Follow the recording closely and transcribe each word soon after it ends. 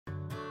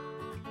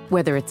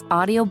Whether it's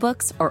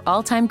audiobooks or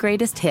all-time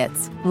greatest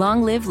hits,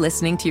 long live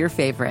listening to your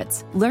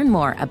favorites. Learn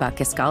more about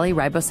Kisqali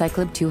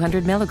Ribociclib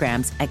 200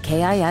 milligrams at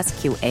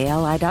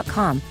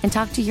KISQALI.com and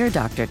talk to your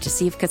doctor to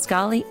see if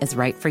Kisqali is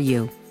right for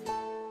you.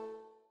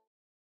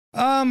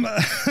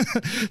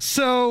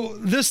 So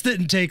this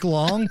didn't take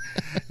long.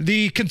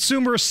 The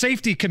Consumer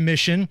Safety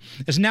Commission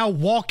is now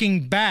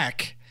walking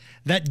back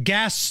that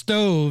gas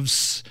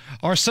stoves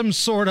are some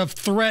sort of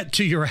threat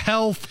to your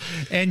health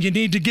and you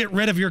need to get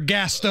rid of your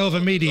gas stove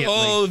immediately.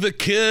 Oh, the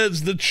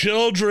kids, the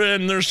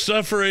children, they're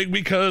suffering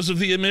because of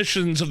the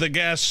emissions of the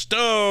gas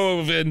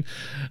stove, and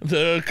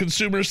the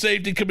Consumer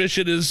Safety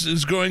Commission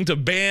is going to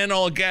ban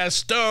all gas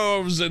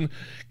stoves, and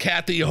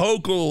Kathy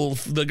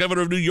Hochul, the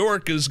governor of New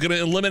York, is going to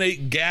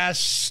eliminate gas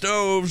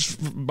stoves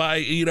by,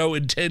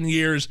 in 10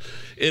 years.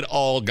 It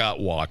all got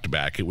walked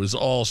back. It was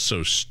all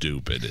so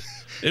stupid.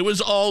 It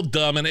was all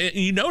dumb. And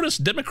you notice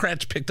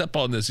Democrats picked up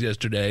on this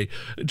yesterday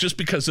just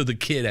because of the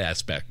kid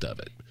aspect of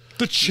it.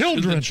 The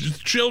children. The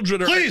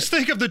children are... Please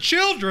think of the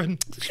children.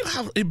 You know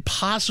how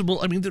impossible...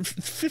 I mean,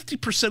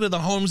 50% of the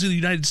homes in the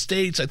United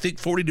States, I think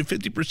 40 to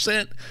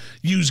 50%,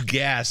 use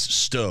gas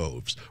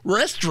stoves.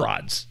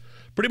 Restaurants.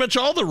 Pretty much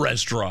all the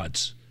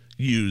restaurants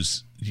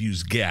use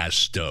gas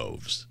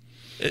stoves.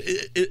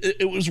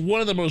 It was one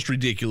of the most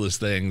ridiculous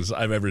things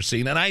I've ever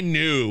seen. And I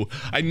knew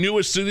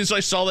as soon as I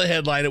saw the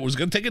headline, it was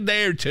going to take a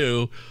day or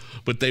two,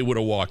 but they would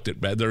have walked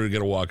it back. They were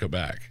going to walk it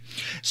back.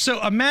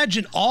 So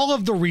imagine all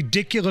of the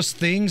ridiculous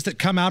things that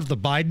come out of the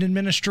Biden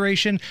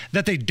administration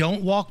that they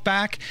don't walk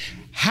back.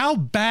 How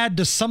bad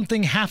does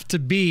something have to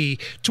be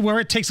to where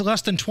it takes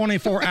less than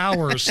 24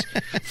 hours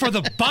for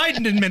the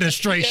Biden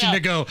administration to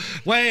go,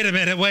 wait a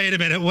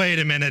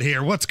minute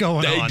here. What's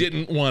going on? They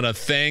didn't want a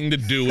thing to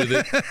do with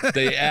it.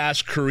 They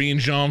asked Karine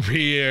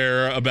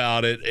Jean-Pierre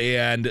about it,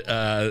 and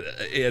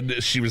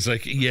she was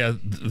like, yeah,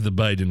 the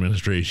Biden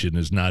administration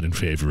is not in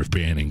favor of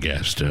banning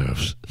gas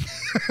stoves.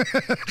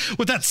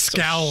 With that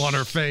scowl on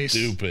her face.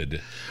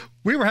 Stupid.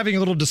 We were having a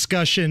little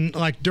discussion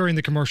like during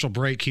the commercial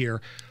break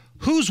here.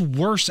 Who's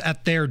worse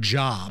at their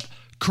job?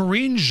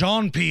 Karine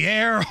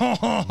Jean-Pierre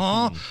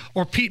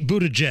or Pete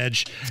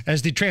Buttigieg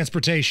as the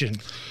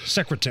transportation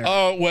secretary?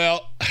 Oh,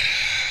 well,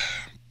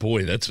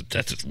 boy, that's a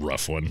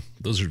rough one.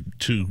 Those are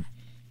two.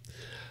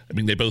 I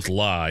mean, they both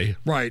lie.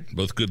 Right.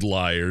 Both good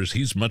liars.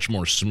 He's much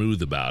more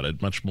smooth about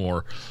it, much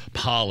more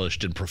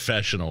polished and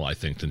professional, I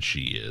think, than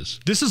she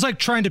is. This is like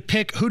trying to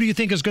pick who do you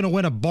think is going to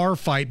win a bar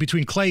fight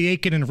between Clay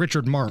Aiken and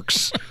Richard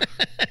Marx.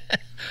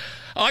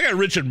 Oh, I got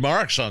Richard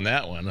Marx on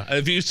that one.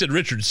 If you said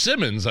Richard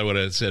Simmons, I would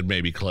have said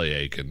maybe Clay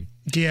Aiken.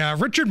 Yeah,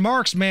 Richard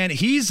Marx, man,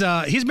 he's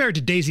married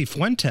to Daisy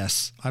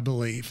Fuentes, I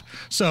believe.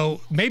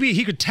 So maybe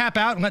he could tap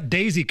out and let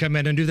Daisy come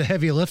in and do the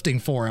heavy lifting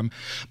for him.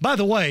 By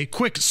the way,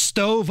 quick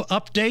stove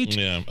update.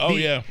 Yeah. Oh,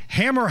 yeah.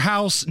 Hammer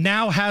House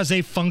now has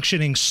a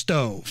functioning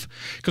stove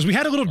because we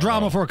had a little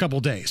drama for a couple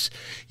days.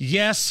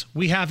 Yes,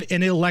 we have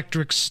an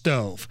electric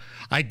stove.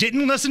 I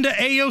didn't listen to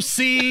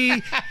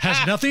AOC.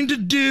 Has nothing to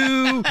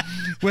do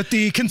with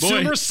the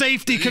Consumer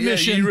Safety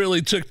Commission. Yeah, you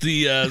really took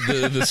the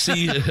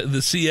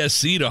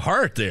CSC to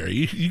heart there.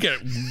 You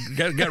got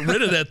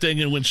rid of that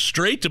thing and went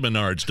straight to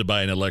Menards to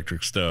buy an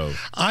electric stove.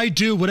 I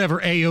do whatever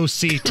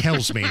AOC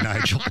tells me,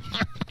 Nigel.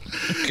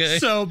 Okay.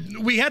 So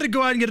we had to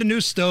go out and get a new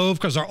stove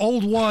because our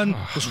old one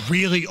was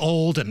really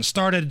old and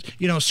started,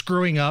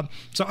 screwing up.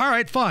 So, all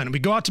right, fine. We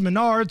go out to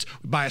Menards,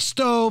 we buy a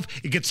stove,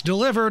 it gets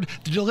delivered.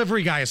 The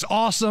delivery guy is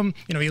awesome.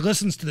 He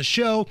listens to the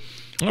show.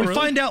 We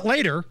find out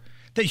later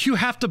that you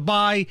have to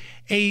buy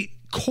a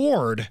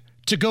cord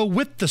to go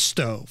with the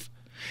stove.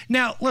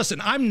 Now,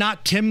 listen, I'm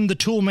not Tim the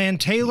Toolman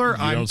Taylor.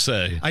 You don't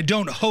say. I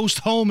don't host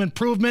Home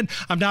Improvement.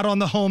 I'm not on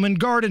the Home and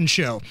Garden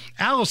Show.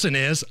 Allison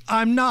is.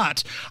 I'm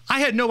not. I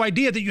had no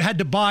idea that you had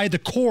to buy the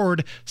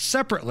cord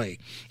separately.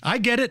 I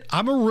get it.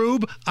 I'm a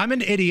rube. I'm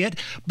an idiot.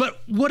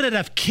 But would it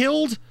have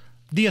killed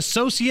the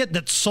associate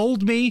that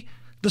sold me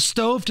the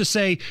stove to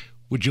say,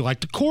 would you like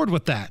to cord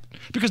with that?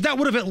 Because that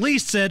would have at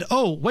least said,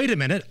 oh, wait a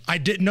minute. I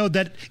didn't know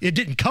that it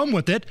didn't come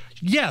with it.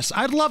 Yes,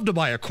 I'd love to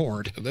buy a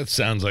cord. That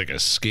sounds like a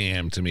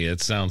scam to me.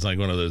 It sounds like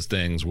one of those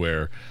things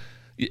where,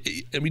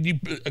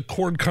 a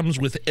cord comes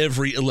with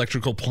every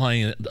electrical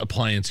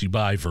appliance you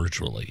buy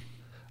virtually.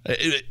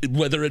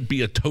 Whether it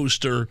be a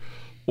toaster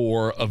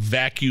or a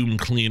vacuum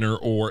cleaner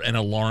or an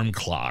alarm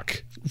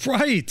clock.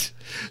 Right.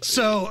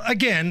 So,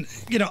 again,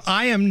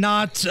 I am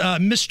not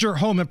Mr.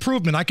 Home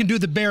Improvement. I can do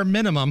the bare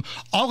minimum.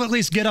 I'll at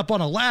least get up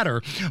on a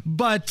ladder.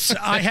 But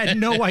I had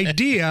no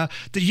idea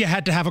that you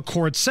had to have a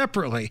cord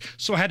separately.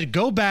 So I had to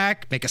go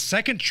back, make a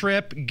second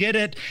trip, get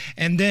it,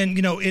 and then,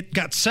 it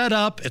got set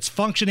up. It's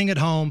functioning at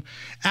home.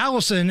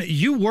 Allison,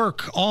 you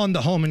work on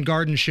the Home and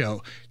Garden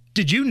Show.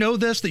 Did you know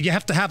this, that you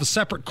have to have a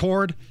separate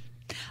cord?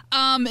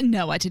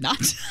 No, I did not.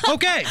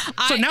 Okay.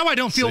 So now I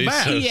don't feel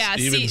bad. So Yeah,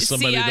 even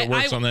somebody that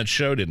works on that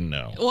show didn't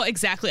know. Well,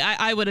 exactly.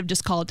 I would have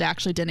just called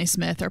actually Denny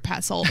Smith or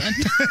Pat Sullivan.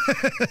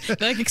 Be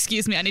like,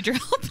 excuse me, I need your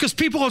help. Because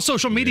people on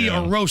social media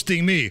are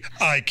roasting me.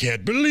 I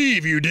can't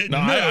believe you didn't know.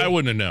 I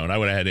wouldn't have known. I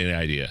would have had any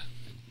idea.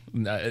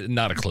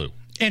 Not a clue.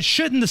 And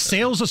shouldn't the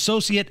sales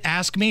associate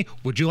ask me,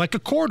 would you like a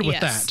cord with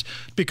Yes. that?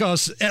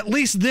 Because at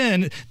least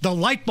then the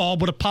light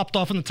bulb would have popped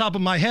off on the top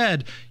of my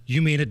head.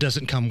 You mean it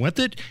doesn't come with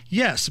it?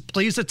 Yes,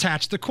 please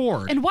attach the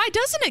cord. And why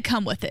doesn't it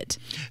come with it?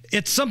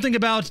 It's something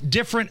about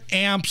different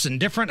amps and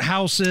different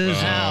houses,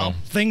 Oh.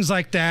 things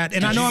like that.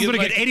 And I Did know you I'm get, going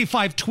to like- get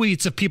 85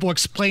 tweets of people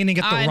explaining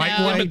it the I right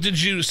know. way. But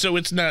did you? So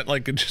it's not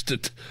like just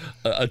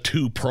a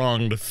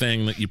two-pronged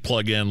thing that you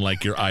plug in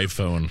like your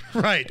iPhone,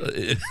 Right.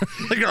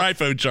 like your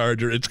iPhone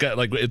charger. It's got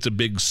like it's a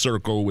big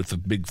circle with a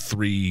big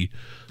three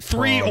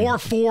or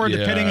four,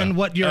 depending Yeah. on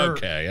what your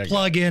Okay, I got it.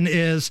 plug-in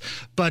is.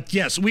 But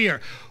yes,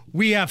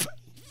 we have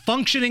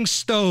functioning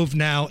stove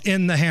now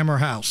in the Hammer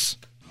house.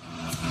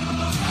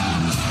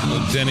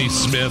 Denny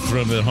Smith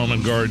from the Home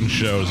and Garden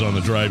Show is on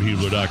the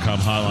DriveHubler.com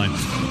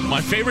hotline.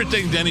 My favorite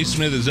thing Denny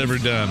Smith has ever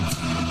done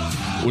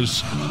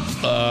was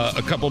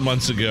a couple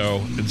months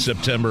ago in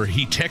September.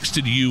 He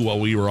texted you while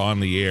we were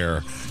on the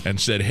air and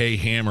said, "Hey,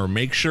 Hammer,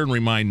 make sure and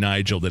remind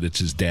Nigel that it's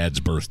his dad's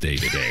birthday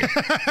today."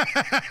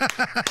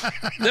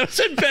 That was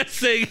the best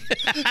thing.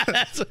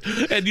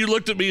 And you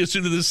looked at me as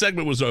soon as the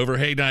segment was over.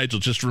 "Hey, Nigel,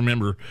 just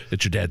remember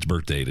it's your dad's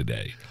birthday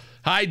today."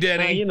 Hi,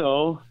 Denny.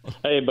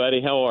 Hey,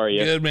 buddy, how are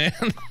you? Good, man.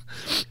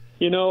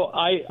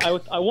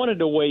 I wanted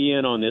to weigh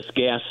in on this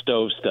gas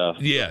stove stuff.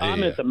 Yeah, I'm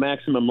yeah. at the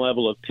maximum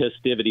level of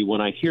festivity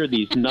when I hear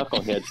these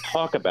knuckleheads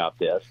talk about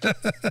this.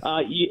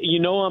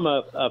 I'm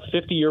a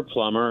 50-year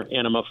plumber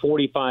and I'm a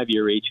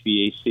 45-year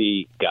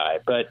HVAC guy,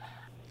 but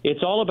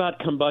it's all about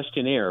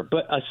combustion air.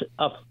 But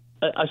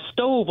a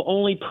stove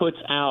only puts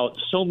out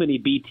so many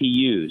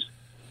BTUs.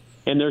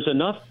 And there's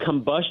enough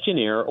combustion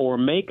air or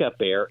makeup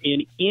air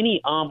in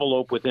any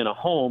envelope within a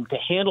home to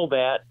handle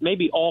that,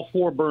 maybe all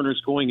four burners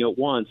going at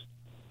once,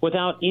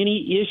 without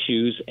any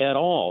issues at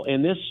all.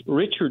 And this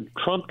Richard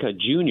Trumka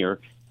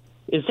Jr.,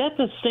 is that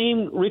the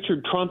same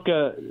Richard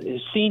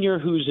Trumka Sr.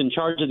 who's in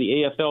charge of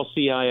the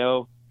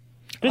AFL-CIO?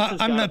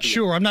 I'm not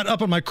sure. I'm not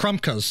up on my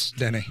Krumkas,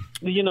 Denny.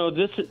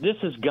 This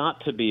has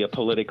got to be a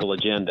political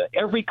agenda.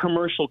 Every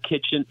commercial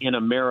kitchen in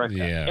America,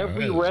 Yeah,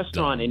 every that's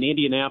restaurant dumb. in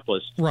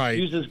Indianapolis Right.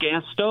 uses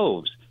gas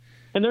stoves.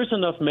 And there's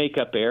enough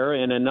makeup air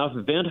and enough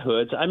vent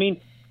hoods. I mean,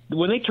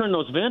 when they turn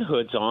those vent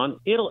hoods on,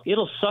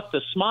 it'll suck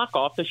the smock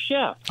off the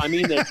chef. I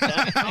mean, that's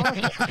that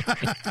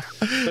powerful.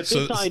 But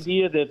this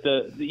idea that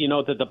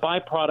the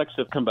byproducts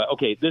of combustion.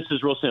 Okay, this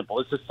is real simple.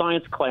 It's a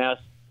science class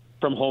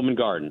from Home and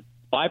Garden.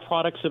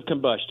 Byproducts of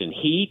combustion: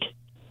 heat,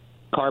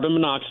 carbon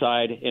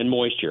monoxide, and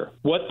moisture.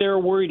 What they're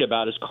worried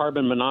about is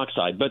carbon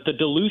monoxide, but the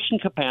dilution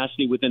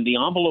capacity within the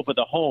envelope of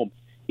the home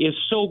is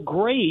so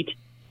great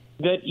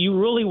that you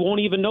really won't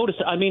even notice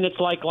it. I mean, it's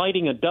like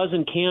lighting a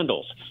dozen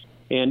candles.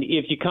 And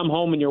if you come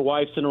home and your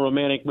wife's in a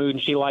romantic mood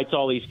and she lights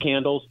all these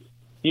candles,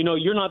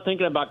 you're not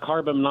thinking about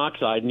carbon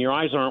monoxide and your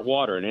eyes aren't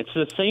watering. It's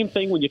the same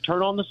thing when you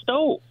turn on the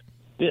stove.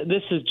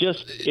 This is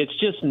it's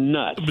just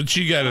nuts. But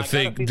you got to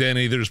think,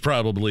 Denny, there's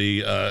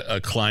probably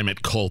a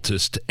climate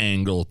cultist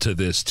angle to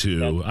this,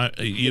 too.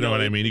 You know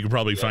what I mean? You can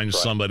probably find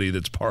somebody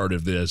that's part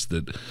of this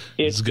that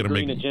it's is going to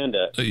green make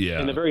agenda. Yeah.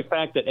 And the very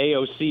fact that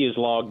AOC is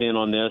logged in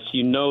on this,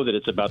 you know that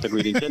it's about the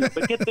green agenda.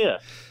 But get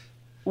this.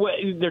 Well,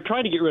 they're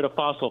trying to get rid of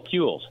fossil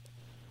fuels.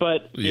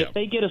 But if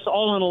they get us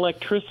all on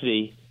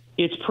electricity,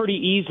 it's pretty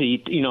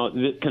easy,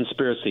 the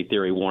conspiracy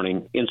theory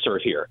warning,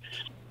 insert here.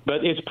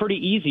 But it's pretty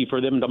easy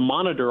for them to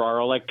monitor our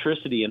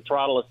electricity and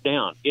throttle us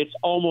down. It's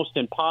almost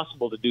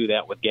impossible to do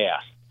that with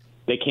gas.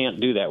 They can't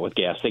do that with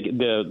gas.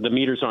 The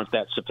meters aren't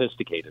that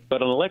sophisticated.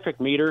 But an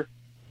electric meter,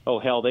 oh,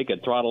 hell, they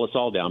could throttle us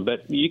all down.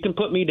 But you can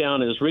put me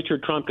down as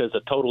Richard Trumka as a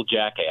total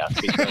jackass.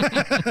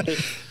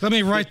 Because Let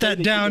me write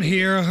that down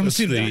here. Let me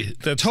see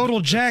the-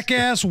 total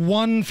jackass,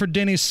 1 for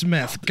Denny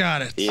Smith.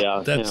 Got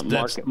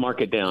it.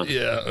 mark it down.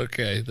 Yeah,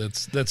 okay.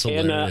 That's And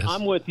hilarious.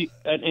 I'm with you.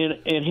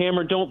 And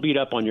Hammer, don't beat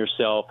up on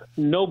yourself.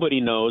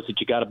 Nobody knows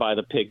that you got to buy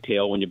the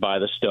pigtail when you buy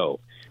the stove.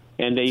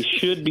 And they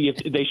should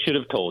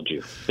have told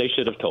you. They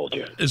should have told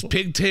you. Is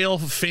pigtail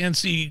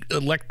fancy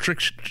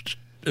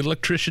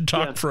electrician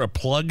talk for a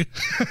plug?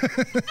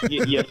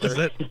 Yes,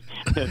 sir.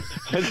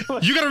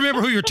 You got to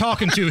remember who you're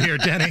talking to here,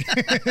 Denny.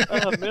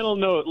 Mental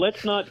note: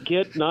 let's not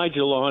get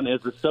Nigel on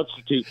as a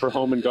substitute for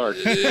Home and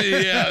Garden.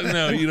 Yeah,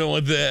 no, you don't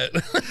want that.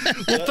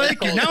 Well,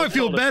 thank you. Now I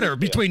feel better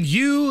between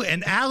you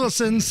and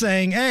Allison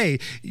saying, hey,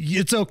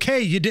 it's okay.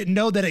 You didn't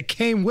know that it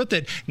came with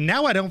it.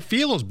 Now I don't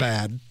feel as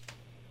bad.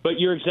 But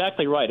you're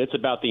exactly right. It's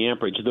about the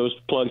amperage. Those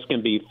plugs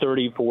can be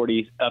 30,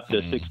 40, up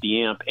to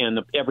 60 amp, and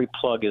every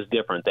plug is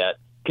different. That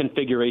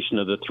configuration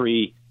of the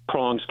 3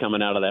 prongs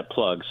coming out of that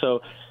plug.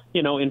 So,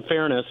 in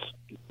fairness,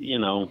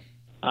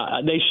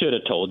 they should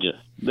have told you.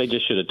 They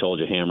just should have told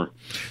you, Hammer.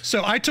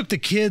 So I took the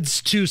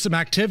kids to some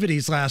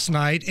activities last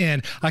night,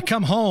 and I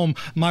come home.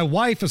 My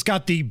wife has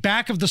got the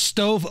back of the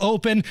stove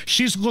open.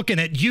 She's looking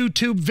at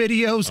YouTube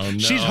videos. Oh, no.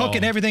 She's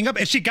hooking everything up,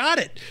 and she got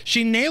it.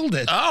 She nailed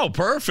it. Oh,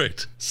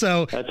 perfect.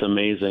 So That's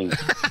amazing.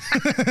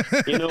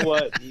 You know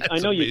what? I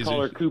know you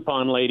call her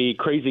coupon lady,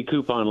 crazy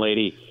coupon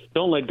lady,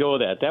 Don't let go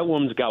of that. That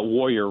woman's got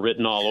warrior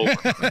written all over.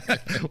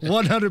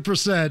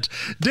 100%.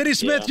 Denny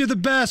Smith, Yeah. you're the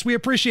best. We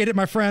appreciate it,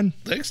 my friend.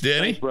 Thanks, Danny.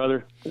 Thanks,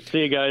 brother. See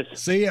you guys.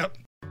 See ya.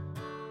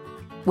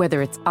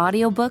 Whether it's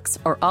audiobooks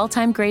or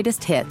all-time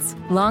greatest hits,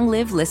 long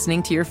live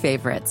listening to your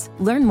favorites.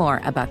 Learn more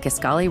about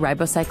Kisqali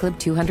Ribociclib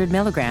 200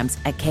 milligrams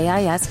at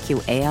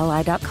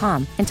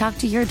KISQALI.com and talk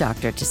to your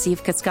doctor to see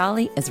if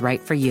Kisqali is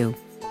right for you.